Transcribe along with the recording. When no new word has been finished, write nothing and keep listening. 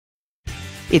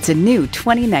It's a new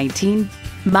 2019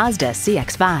 Mazda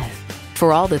CX-5.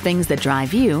 For all the things that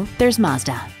drive you, there's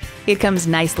Mazda. It comes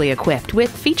nicely equipped with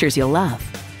features you'll love.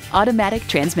 Automatic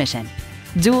transmission,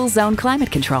 dual zone climate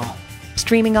control,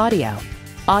 streaming audio,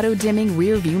 auto dimming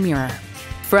rear view mirror,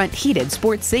 front heated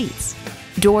sports seats,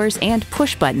 doors and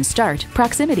push button start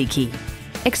proximity key,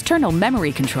 external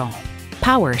memory control,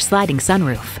 power sliding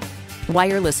sunroof,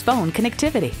 wireless phone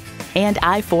connectivity, and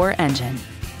i4 engine.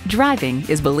 Driving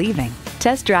is believing.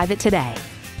 Test drive it today.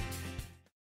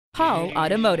 Hall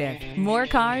Automotive. More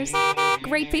cars,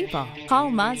 great people. Hall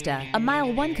Mazda, a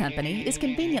MileOne company, is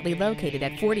conveniently located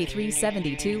at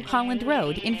 4372 Holland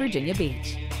Road in Virginia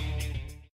Beach.